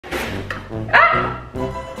Ah!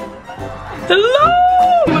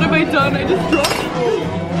 Hello! What have I done? I just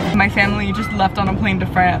dropped. My family just left on a plane to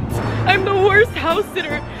France. I'm the worst house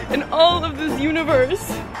sitter in all of this universe.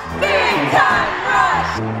 Big time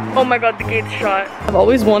rush! Oh my god, the gate's shut. I've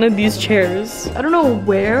always wanted these chairs. I don't know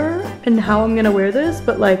where and how I'm gonna wear this,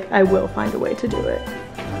 but like I will find a way to do it.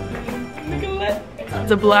 Nicolette.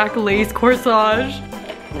 It's a black lace corsage.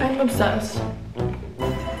 I'm obsessed.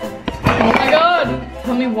 Oh my god!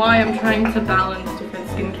 Tell me why I'm trying to balance different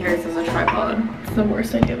skincares as a tripod. It's the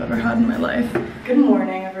worst idea I've ever had in my life. Good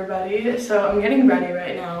morning, everybody. So I'm getting ready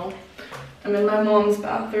right now. I'm in my mom's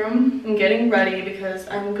bathroom. I'm getting ready because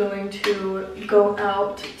I'm going to go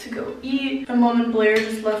out to go eat. My mom and Blair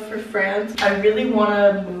just left for France. I really want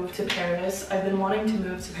to move to Paris. I've been wanting to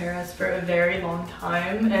move to Paris for a very long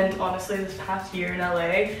time, and honestly this past year in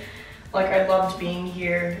LA, like I loved being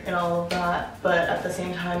here and all of that, but at the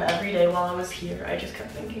same time every day while I was here I just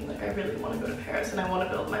kept thinking like I really want to go to Paris and I want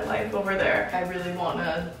to build my life over there. I really want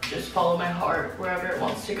to just follow my heart wherever it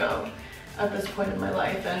wants to go at this point in my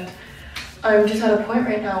life, and I'm just at a point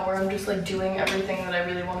right now where I'm just like doing everything that I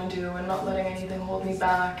really want to do and not letting anything hold me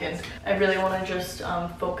back, and I really want to just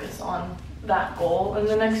focus on that goal in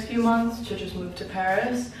the next few months, to just move to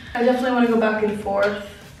Paris. I definitely want to go back and forth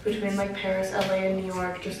between like Paris, LA, and New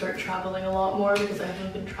York, just start traveling a lot more because I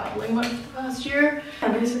haven't been traveling much the past year.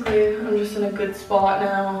 And basically I'm just in a good spot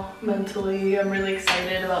now mentally. I'm really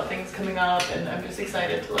excited about things coming up, and I'm just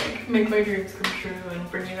excited to like make my dreams come true and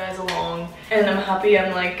bring you guys along. And I'm happy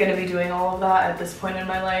I'm like gonna be doing all of that at this point in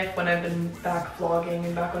my life when I've been back vlogging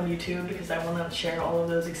and back on YouTube, because I want to share all of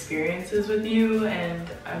those experiences with you. And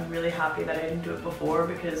I'm really happy that I didn't do it before,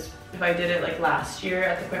 because if I did it like last year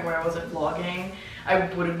at the point where I wasn't vlogging, I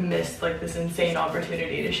would have missed like this insane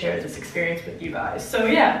opportunity to share this experience with you guys. So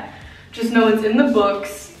yeah, just know it's in the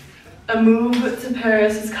books. A move to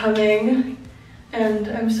Paris is coming, and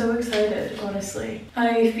I'm so excited, honestly.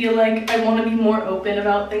 I feel like I want to be more open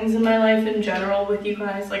about things in my life in general with you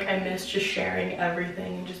guys. Like I miss just sharing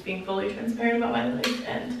everything and just being fully transparent about my life,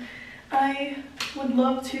 and I would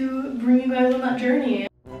love to bring you guys on that journey.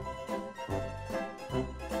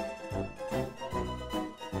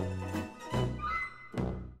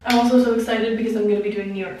 I'm also so excited because I'm going to be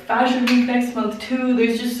doing New York Fashion Week next month too.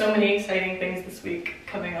 There's just so many exciting things this week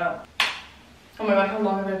coming up. Oh my god, how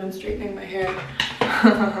long have I been straightening my hair?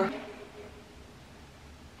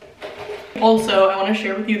 Also, I want to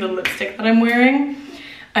share with you the lipstick that I'm wearing.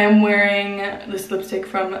 I am wearing this lipstick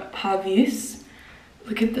from Pavis.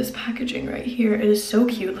 Look at this packaging right here. It is so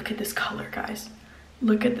cute. Look at this color, guys.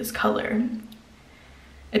 Look at this color.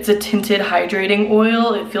 It's a tinted hydrating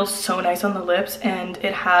oil. It feels so nice on the lips, and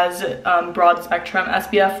it has broad spectrum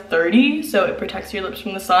SPF 30, so it protects your lips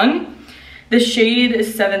from the sun. The shade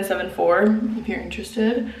is 774, if you're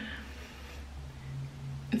interested.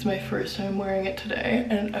 It's my first time wearing it today,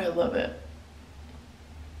 and I love it.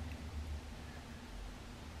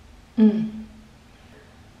 It's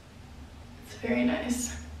very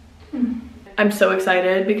nice. I'm so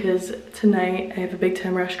excited because tonight I have a Big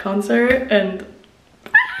Time Rush concert, and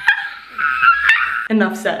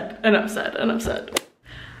enough said.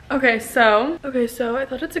 Okay, so I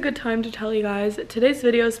thought it's a good time to tell you guys today's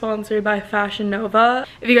video is sponsored by Fashion Nova.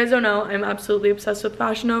 If you guys don't know, I'm absolutely obsessed with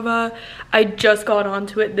Fashion Nova. I just got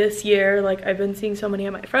onto it this year. Like I've been seeing so many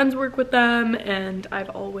of my friends work with them, and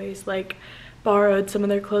I've always like borrowed some of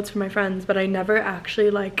their clothes from my friends, but I never actually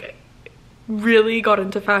like really got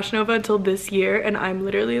into Fashion Nova until this year, and I'm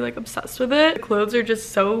literally like obsessed with it. The clothes are just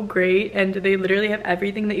so great, and they literally have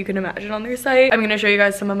everything that you can imagine on their site. I'm gonna show you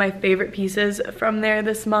guys some of my favorite pieces from there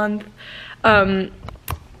this month.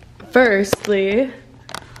 First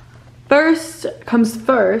comes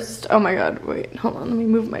first. Oh my god, wait, hold on, let me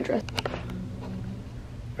move my dress.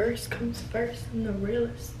 First comes first and the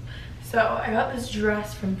realest. So I got this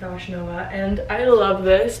dress from Fashion Nova, and I love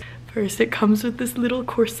this. First, it comes with this little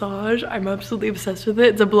corsage. I'm absolutely obsessed with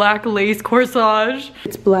it. It's a black lace corsage.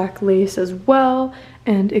 It's black lace as well,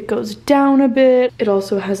 and it goes down a bit. It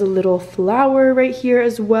also has a little flower right here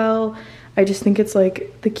as well. I just think it's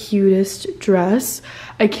like the cutest dress.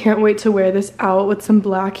 I can't wait to wear this out with some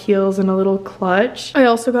black heels and a little clutch. I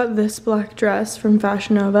also got this black dress from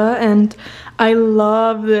Fashion Nova, and I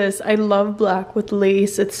love this. I love black with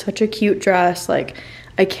lace. It's such a cute dress. Like,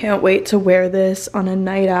 I can't wait to wear this on a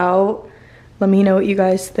night out. Let me know what you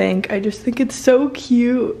guys think. I just think it's so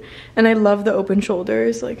cute. And I love the open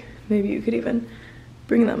shoulders. Like, maybe you could even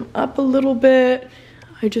bring them up a little bit.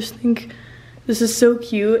 I just think this is so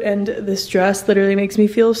cute, and this dress literally makes me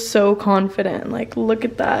feel so confident. Like, look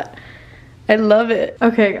at that. I love it.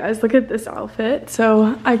 Okay, guys, look at this outfit.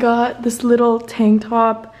 So I got this little tank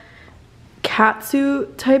top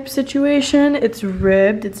catsuit type situation. It's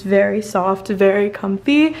ribbed, it's very soft, very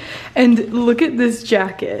comfy. And look at this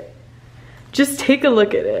jacket. Just take a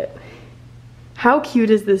look at it. How cute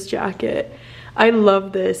is this jacket? I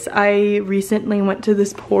love this. I recently went to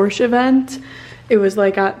this Porsche event. It was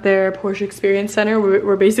like at their Porsche Experience Center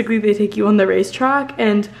where basically they take you on the racetrack,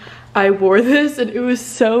 and I wore this and it was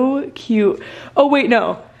so cute. Oh wait,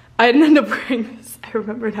 no, I didn't end up wearing this. I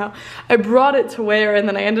remember now. I brought it to wear and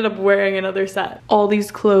then I ended up wearing another set. All these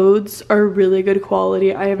clothes are really good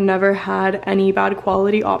quality. I have never had any bad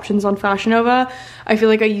quality options on Fashion Nova. I feel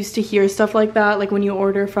like I used to hear stuff like that, like when you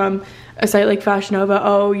order from a site like Fashion Nova,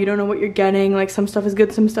 oh, you don't know what you're getting, like some stuff is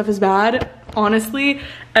good, some stuff is bad. Honestly,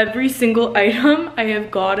 every single item I have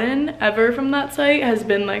gotten ever from that site has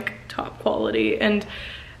been like top quality, and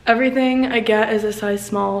everything I get is a size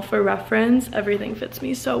small. For reference, everything fits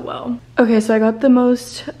me so well. Okay, so I got the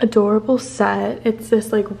most adorable set. It's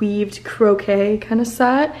this like weaved croquet kind of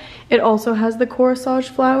set. It also has the corsage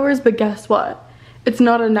flowers, but guess what? It's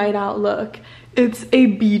not a night out look. It's a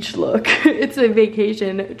beach look. It's a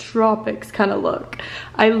vacation, tropics kind of look.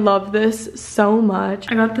 I love this so much.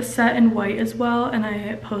 I got the set in white as well, and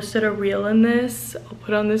I posted a reel in this. I'll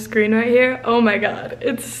put on the screen right here. Oh my god,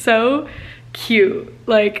 it's so cute.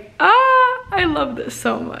 Like, I love this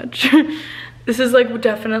so much. This is like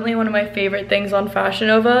definitely one of my favorite things on Fashion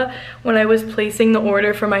Nova. When I was placing the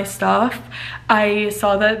order for my stuff, I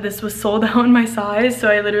saw that this was sold out in my size, so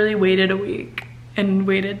I literally waited a week and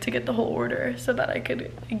waited to get the whole order so that I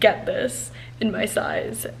could get this in my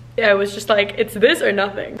size. I was just like, it's this or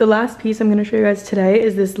nothing. The last piece I'm gonna show you guys today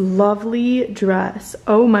is this lovely dress.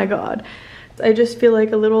 Oh my god. I just feel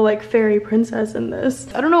like a little like fairy princess in this.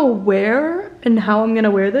 I don't know where and how I'm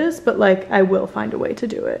gonna wear this, but like I will find a way to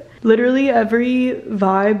do it. Literally every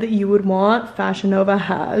vibe that you would want, Fashion Nova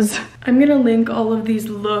has. I'm gonna link all of these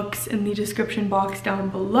looks in the description box down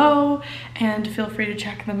below, and feel free to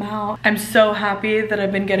check them out. I'm so happy that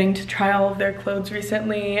I've been getting to try all of their clothes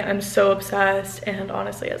recently. I'm so obsessed, and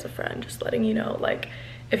honestly, as a friend, just letting you know, like,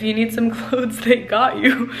 if you need some clothes, they got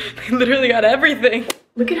you. They literally got everything.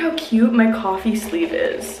 Look at how cute my coffee sleeve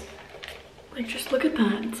is. Like, just look at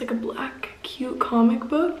that. It's like a black, cute comic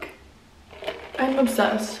book. I'm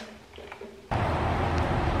obsessed.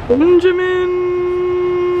 Benjamin!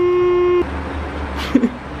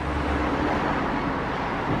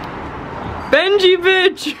 Benji,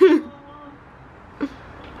 bitch!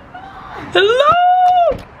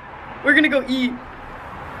 Hello! We're gonna go eat.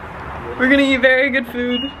 We're gonna eat very good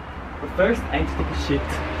food. But first, I need to take a shit.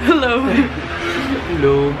 Hello.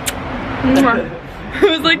 Hello. I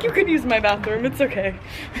was like, you could use my bathroom, it's okay.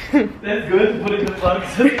 That's good, put it in the plug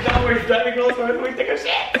so they know we're driving close when we take a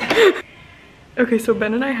shit. Okay, so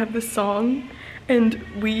Ben and I have this song, and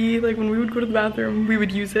we, like, when we would go to the bathroom, we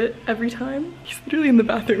would use it every time. He's literally in the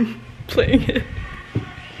bathroom playing it.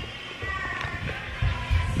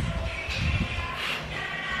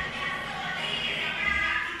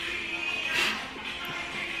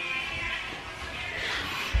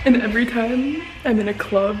 And every time I'm in a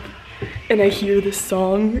club and I hear this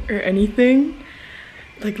song or anything,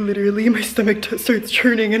 like literally my stomach starts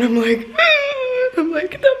churning and I'm like, dame más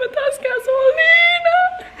gasolina.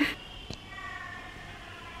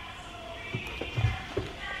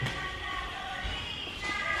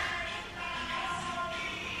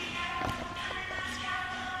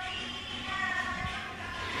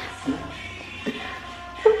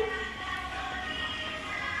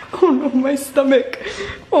 Oh no, my stomach.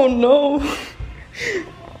 Oh no.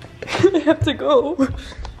 I have to go.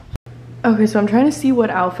 Okay, so I'm trying to see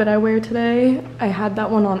what outfit I wear today. I had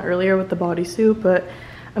that one on earlier with the bodysuit, but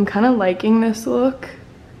I'm kind of liking this look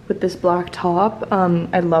with this black top.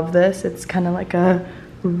 I love this. It's kind of like a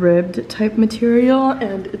ribbed type material,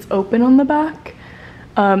 and it's open on the back.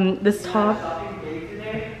 This top.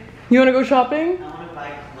 You want to go shopping? I want to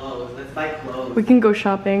buy clothes. Let's buy clothes. We can go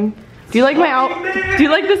shopping. Do you like my outfit? Do you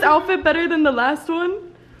like this outfit better than the last one?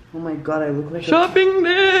 Oh my god, I look like shopping day!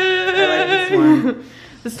 I like this one.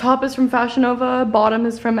 This top is from Fashion Nova, bottom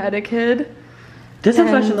is from Etiquette. Doesn't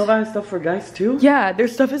Fashion Nova have stuff for guys too? Yeah, their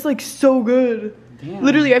stuff is like so good. Damn.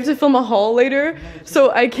 Literally, I have to film a haul later,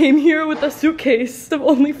 so I came here with a suitcase of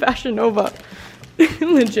only Fashion Nova.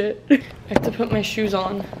 Legit. I have to put my shoes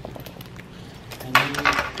on.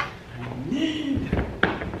 I need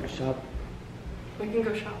to shop. We can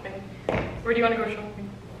go shopping. Where do you want to go shopping?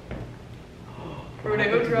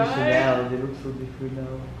 Rodeo Drive? Yeah, they look so different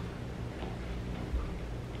now.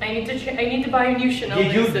 I need to buy a new Chanel.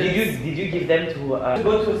 Did you give them to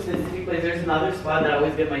go to a specific place? There's another spot that I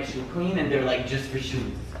always get my shoe clean, and they're like just for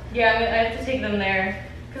shoes. Yeah, I have to take them there.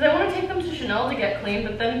 Because I want to take them to Chanel to get cleaned,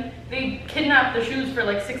 but then they kidnapped the shoes for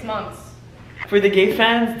like 6 months. For the gay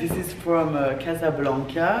fans, this is from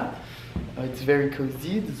Casablanca. It's very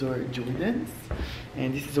cozy. These are Jordans.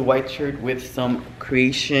 And this is a white shirt with some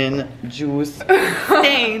Croatian juice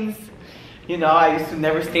stains. You know, I used to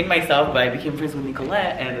never stain myself, but I became friends with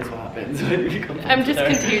Nicolette, and that's what happens. I'm just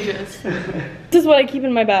contagious. This is what I keep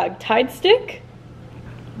in my bag. Tide stick,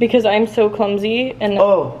 because I'm so clumsy, and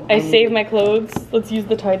I save my clothes. Let's use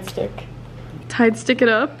the Tide stick. Tide stick it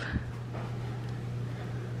up.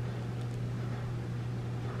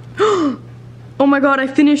 Oh my god, I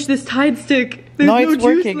finished this Tide stick. There's no it's juice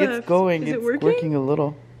working. left. It's going. Is It's it working a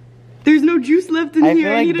little. There's no juice left in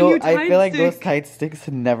here. I need a new Tide stick. I feel like those Tide sticks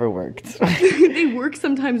never worked. They work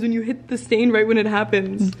sometimes when you hit the stain right when it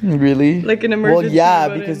happens. Really? Like an emergency. Well, yeah,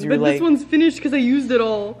 button. because But this one's finished because I used it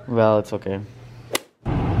all. Well, it's okay.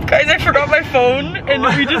 Guys, I forgot my phone, and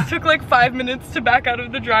we just took like 5 minutes to back out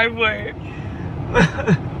of the driveway.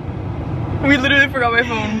 We literally forgot my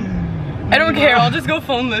phone. I don't care. I'll just go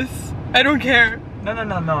phoneless. I don't care.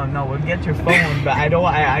 No, we'll get your phone, but I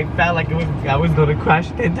felt like I was gonna crash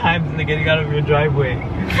 10 times in the getting out of your driveway.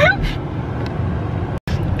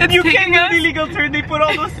 You taking an illegal turn, they put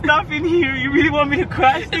all those stuff in here. You really want me to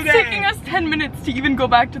crash today? It's taking us 10 minutes to even go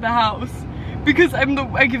back to the house. Because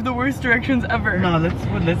I give the worst directions ever. No,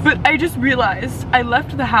 let's. But I just realized I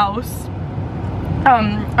left the house.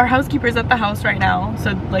 Our housekeeper's at the house right now,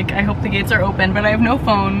 so like I hope the gates are open, but I have no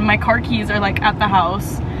phone. My car keys are like at the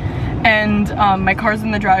house. And my car's in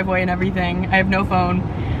the driveway and everything. I have no phone.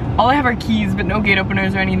 All I have are keys, but no gate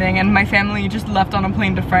openers or anything, and my family just left on a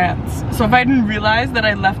plane to France. So if I didn't realize that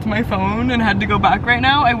I left my phone and had to go back right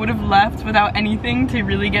now, I would have left without anything to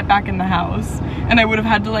really get back in the house. And I would have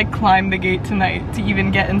had to like climb the gate tonight to even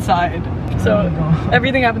get inside. So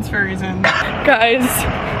everything happens for a reason. Guys,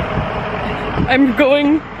 I'm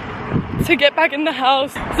going to get back in the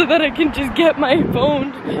house so that I can just get my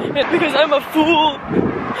phone, because I'm a fool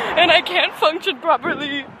and I can't function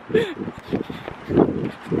properly.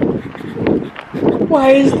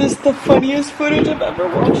 Why is this the funniest footage I've ever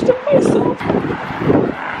watched of myself?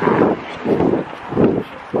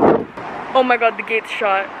 Oh my god, the gate's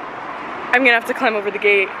shut. I'm gonna have to climb over the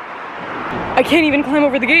gate. I can't even climb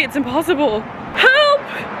over the gate, it's impossible. Help!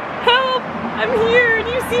 Help! I'm here! Do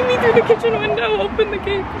you see me through the kitchen window? Open the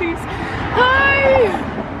gate, please. Hi!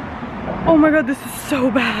 Oh my god, this is so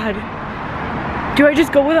bad. Do I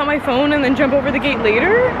just go without my phone and then jump over the gate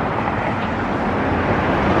later?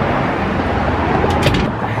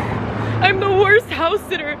 I'm the worst house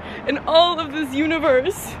sitter in all of this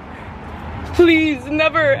universe. Please,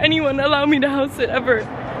 never anyone allow me to house sit ever.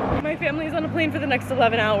 My family's on a plane for the next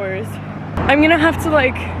 11 hours. I'm gonna have to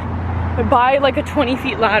like buy like a 20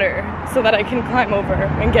 feet ladder so that I can climb over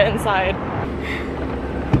and get inside.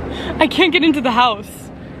 I can't get into the house.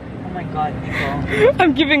 Oh my god, Nicole.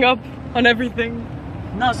 I'm giving up on everything.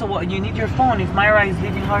 No, so what? You need your phone. If Myra is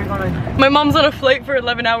leaving, how are you gonna... My mom's on a flight for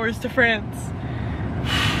 11 hours to France.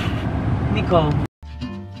 Nicole.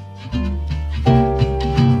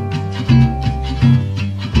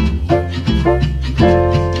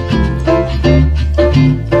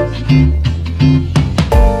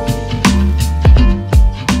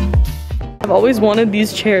 I've always wanted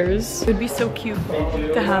these chairs. It would be so cute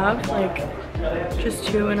to have, like, just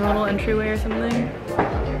two in a little entryway or something.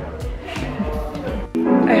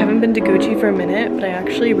 I haven't been to Gucci for a minute, but I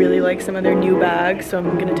actually really like some of their new bags, so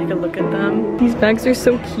I'm gonna take a look at them. These bags are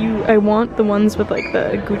so cute. I want the ones with like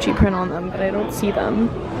the Gucci print on them, but I don't see them.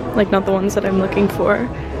 Like, not the ones that I'm looking for.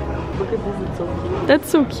 Look at this, it's so cute. That's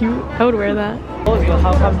so cute. I would wear that. Oh, so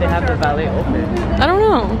how come they have the ballet open? I don't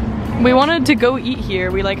know. We wanted to go eat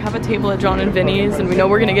here. We like have a table at Jon Vinny's, and we know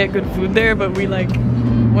we're gonna get good food there, but we like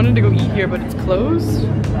wanted to go eat here, but it's closed.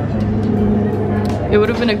 It would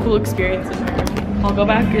have been a cool experience in there. I'll go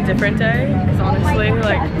back a different day, because honestly,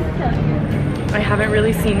 like, I haven't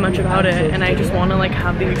really seen much about it, and I just want to like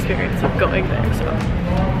have the experience of going there. So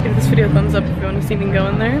give this video a thumbs up if you want to see me go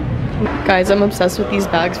in there. Guys, I'm obsessed with these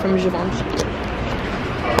bags from Givenchy.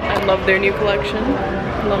 I love their new collection.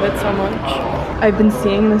 I love it so much. I've been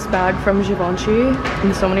seeing this bag from Givenchy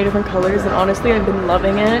in so many different colors, and honestly, I've been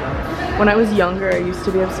loving it. When I was younger, I used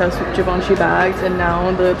to be obsessed with Givenchy bags, and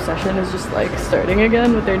now the obsession is just like starting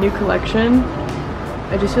again with their new collection.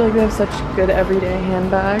 I just feel like they have such good everyday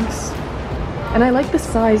handbags. And I like the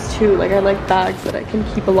size too. Like, I like bags that I can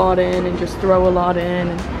keep a lot in and just throw a lot in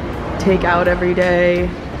and take out every day.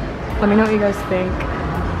 Let me know what you guys think.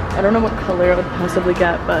 I don't know what color I would possibly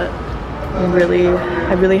get, but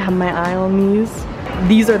I really have my eye on these.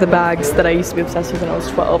 These are the bags that I used to be obsessed with when I was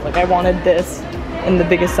 12. Like, I wanted this in the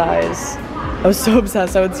biggest size. I was so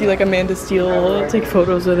obsessed. I would see like Amanda Steele take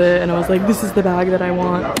photos with it, and I was like, this is the bag that I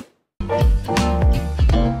want.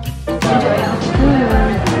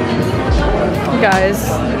 You guys,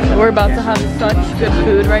 we're about to have such good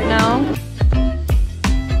food right now.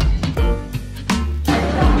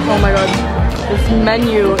 Oh my god, this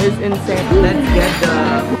menu is insane. Let's get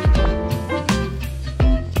the...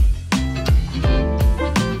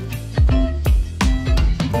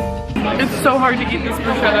 It's so hard to eat this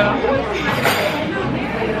prosciutto.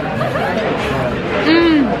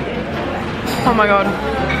 Oh my god.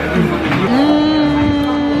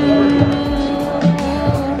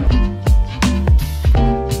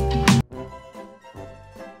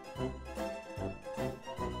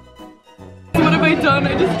 What have I done?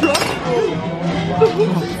 I just dropped.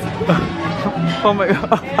 Oh my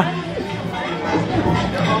god.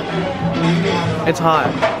 It's hot.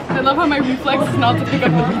 I love how my reflex is not to pick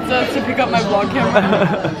up the pizza, it's to pick up my vlog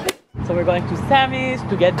camera. So we're going to Sammy's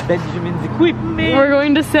to get Benjamin's equipment. We're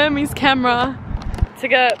going to Sammy's camera to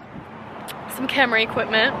get some camera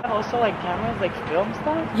equipment. Also like cameras, like film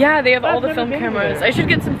stuff? Yeah, they have all the film cameras. I should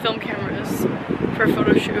get some film cameras for a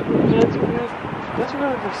photo shoot.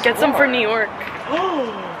 Get some for New York.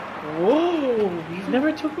 Whoa, you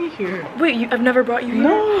never took me here. Wait, I've never brought you here?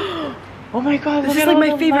 No. Oh my god, this is like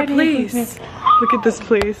my favorite place. Look at this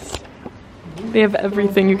place. They have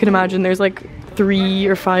everything you can imagine. There's like 3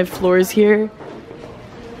 or 5 floors here.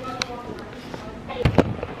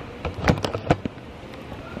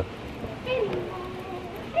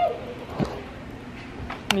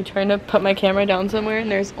 I'm trying to put my camera down somewhere and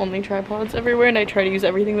there's only tripods everywhere, and I try to use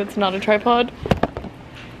everything that's not a tripod.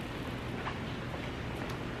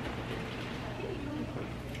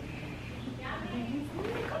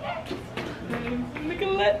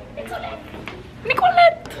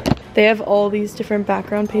 Nicolette! They have all these different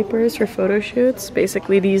background papers for photo shoots.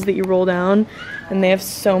 Basically these that you roll down, and they have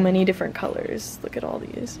so many different colors. Look at all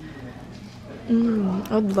these.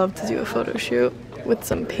 I would love to do a photo shoot with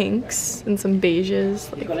some pinks and some beiges,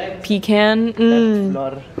 like pecan.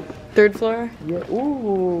 3rd floor? Yeah.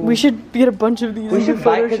 Ooh. We should get a bunch of these. We should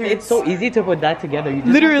buy, because it's so easy to put that together. You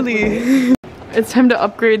just literally. It's time to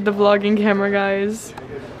upgrade the vlogging camera, guys.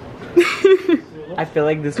 I feel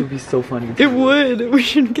like this would be so funny. It would. We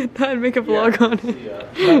should get that and make a vlog on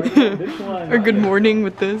it. Or good morning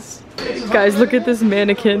with this. Guys, look at this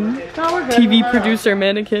mannequin. TV producer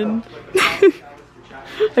mannequin.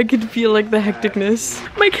 I can feel like the hecticness.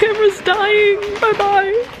 My camera's dying. Bye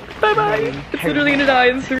bye. Bye bye. It's literally gonna die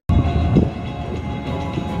in 3.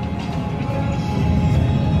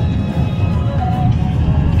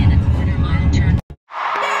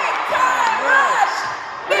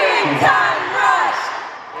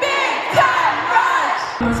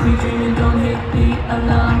 Must be dreaming, don't hit the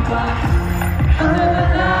alarm clock. Under the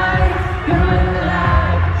light, you're in the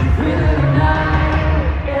light, you're in the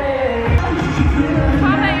night, yeah.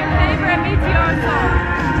 Comment your favorite BTR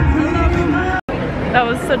song. That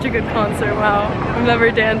was such a good concert, wow. I've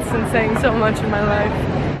never danced and sang so much in my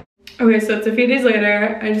life. Okay, so it's a few days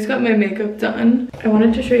later. I just got my makeup done. I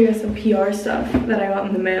wanted to show you guys some PR stuff that I got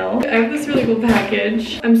in the mail. I have this really cool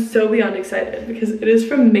package. I'm so beyond excited because it is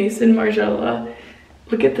from Mason Margiela.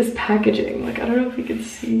 Look at this packaging. Like, I don't know if you can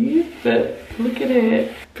see, but look at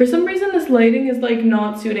it. For some reason, this lighting is like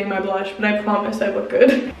not suiting my blush, but I promise I look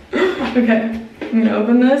good. Okay, I'm gonna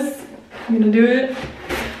open this. I'm gonna do it.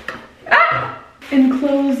 Ah!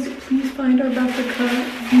 Enclosed, please find our Rebecca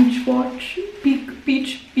Beach Watch,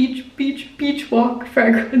 beach walk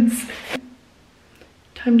fragrance.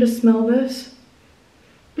 Time to smell this.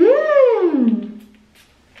 Mmm!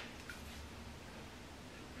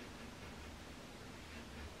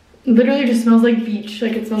 Literally just smells like beach.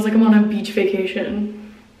 Like, it smells like I'm on a beach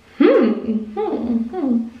vacation. I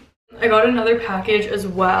got another package as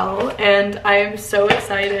well, and I am so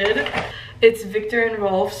excited. It's Viktor and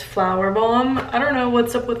Rolf's Flower Bomb. I don't know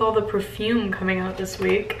what's up with all the perfume coming out this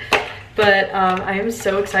week, but I am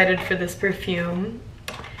so excited for this perfume.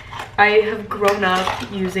 I have grown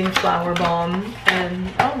up using Flower Bomb,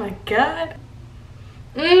 and oh my god.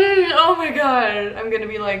 Oh my god, I'm gonna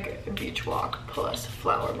be like a beach walk plus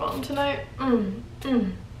Flower Bomb tonight.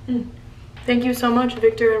 Thank you so much,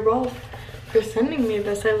 Viktor and Rolf, for sending me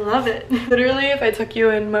this. I love it. Literally, if I took you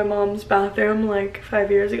in my mom's bathroom like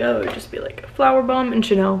 5 years ago, it would just be like Flower Bomb and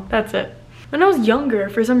Chanel. That's it. When I was younger,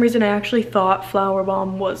 for some reason I actually thought Flower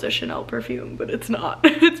Bomb was a Chanel perfume, but it's not.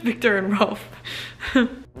 It's Viktor and Rolf.